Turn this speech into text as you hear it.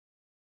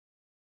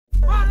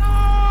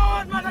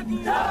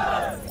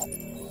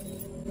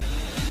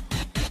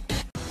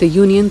The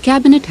Union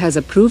Cabinet has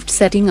approved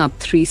setting up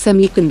 3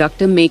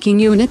 semiconductor making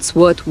units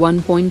worth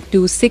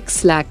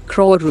 1.26 lakh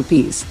crore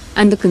rupees,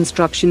 and the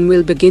construction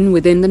will begin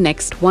within the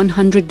next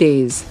 100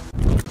 days.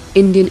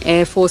 Indian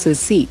Air Force's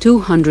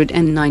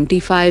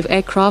C-295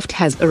 aircraft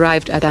has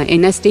arrived at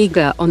INS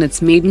Dega on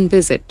its maiden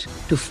visit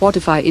to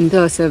fortify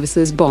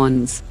inter-services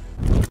bonds.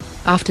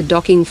 After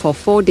docking for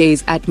 4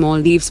 days at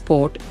Maldives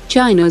port,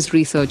 China's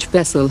research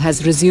vessel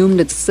has resumed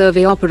its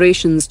survey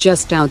operations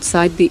just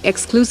outside the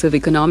exclusive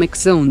economic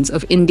zones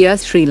of India,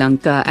 Sri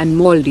Lanka and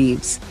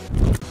Maldives.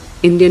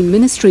 Indian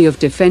Ministry of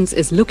Defence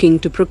is looking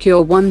to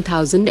procure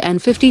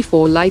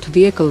 1,054 light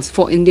vehicles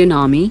for Indian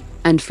Army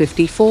and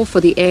 54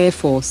 for the Air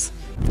Force.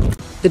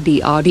 The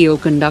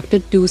DRDO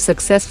conducted 2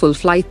 successful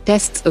flight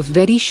tests of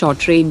very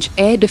short-range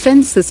air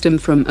defense system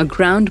from a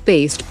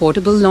ground-based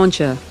portable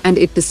launcher, and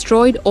it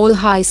destroyed all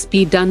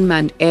high-speed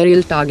unmanned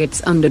aerial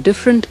targets under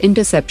different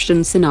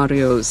interception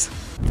scenarios.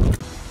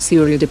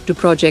 VSHORAD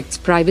Projects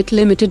Private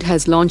Limited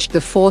has launched the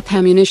 4th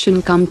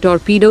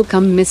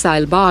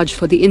ammunition-torpedo-missile barge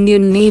for the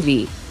Indian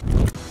Navy.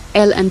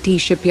 L&T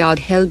Shipyard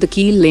held the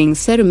keel laying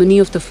ceremony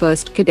of the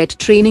first cadet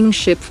training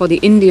ship for the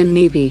Indian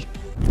Navy.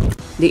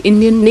 The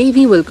Indian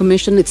Navy will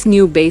commission its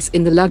new base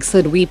in the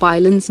Lakshadweep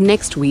Islands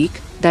next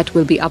week, that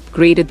will be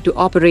upgraded to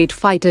operate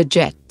fighter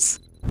jets.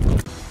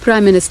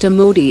 Prime Minister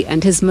Modi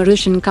and his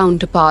Mauritian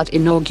counterpart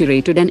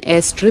inaugurated an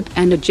airstrip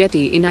and a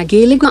jetty in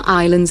Agalega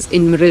Islands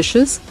in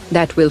Mauritius,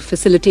 that will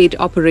facilitate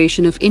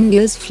operation of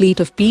India's fleet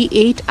of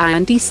P-8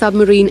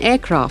 anti-submarine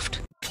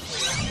aircraft.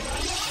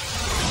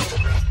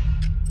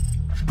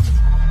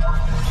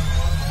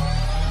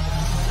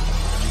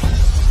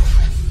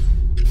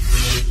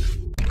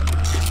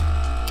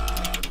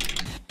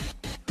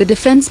 The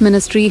Defence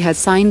Ministry has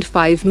signed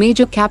 5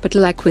 major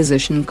capital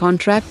acquisition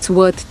contracts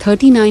worth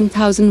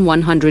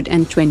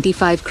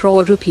 39,125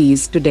 crore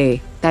rupees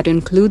today. That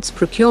includes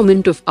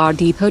procurement of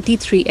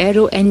RD-33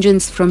 aero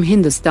engines from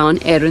Hindustan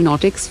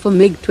Aeronautics for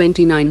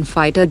MiG-29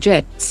 fighter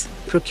jets,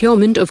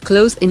 procurement of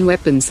close-in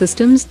weapon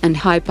systems and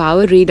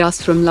high-power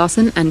radars from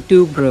LSAM and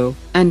Torpedo,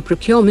 and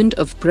procurement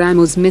of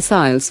Brahmos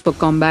missiles for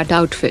combat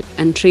outfit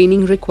and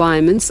training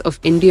requirements of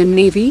Indian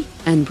Navy,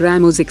 and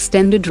Brahmos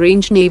extended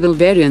range naval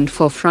variant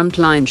for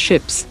frontline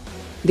ships.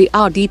 The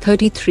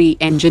RD-33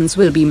 engines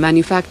will be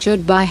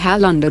manufactured by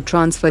HAL under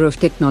transfer of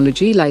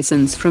technology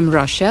license from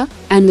Russia,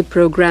 and the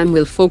program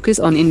will focus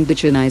on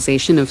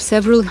indigenization of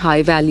several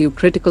high-value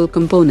critical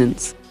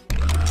components.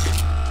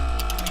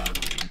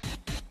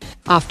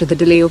 After the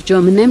delay of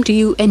German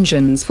MTU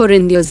engines for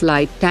India's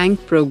light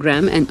tank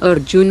program and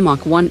Arjun Mark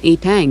 1A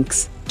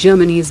tanks,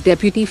 Germany's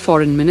Deputy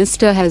Foreign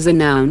Minister has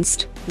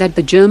announced that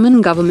the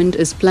German government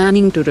is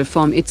planning to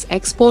reform its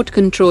export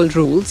control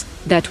rules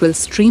that will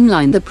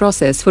streamline the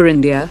process for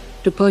India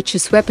to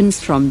purchase weapons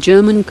from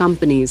German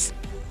companies.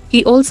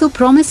 He also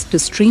promised to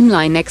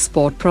streamline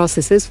export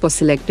processes for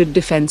selected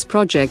defense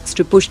projects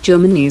to push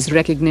Germany's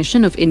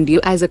recognition of India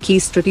as a key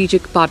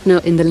strategic partner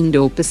in the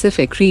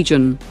Indo-Pacific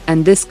region,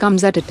 and this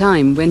comes at a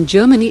time when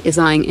Germany is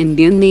eyeing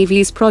Indian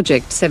Navy's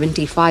Project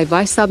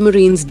 75I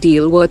submarines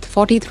deal worth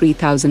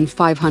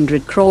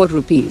 43,500 crore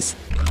rupees.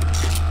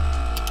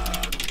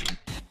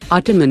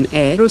 Ottoman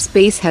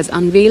Aerospace has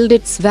unveiled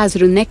its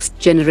Vazra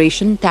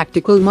next-generation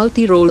tactical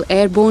multi-role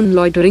airborne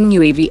loitering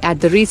UAV at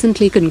the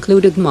recently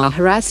concluded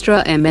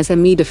Maharashtra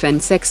MSME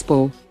Defence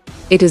Expo.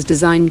 It is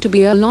designed to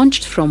be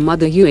launched from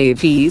other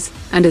UAVs,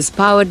 and is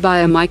powered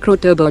by a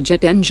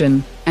micro-turbojet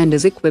engine, and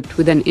is equipped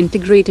with an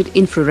integrated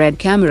infrared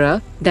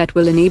camera that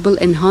will enable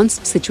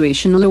enhanced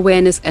situational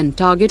awareness and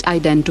target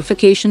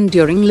identification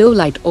during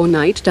low-light or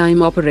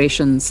nighttime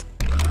operations.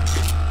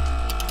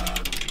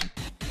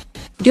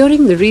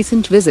 During the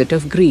recent visit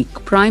of Greek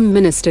Prime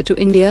Minister to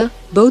India,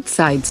 both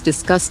sides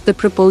discussed the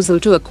proposal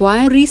to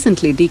acquire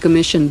recently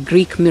decommissioned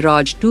Greek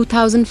Mirage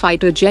 2000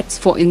 fighter jets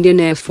for Indian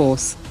Air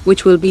Force,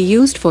 which will be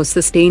used for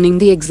sustaining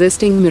the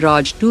existing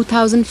Mirage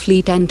 2000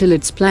 fleet until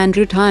its planned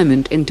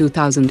retirement in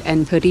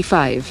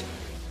 2035.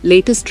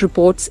 Latest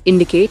reports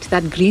indicate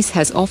that Greece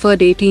has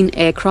offered 18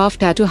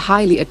 aircraft at a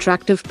highly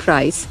attractive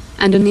price,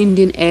 and an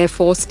Indian Air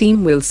Force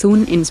team will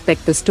soon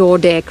inspect the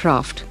stored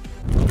aircraft.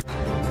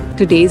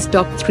 Today's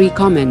top 3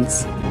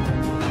 comments.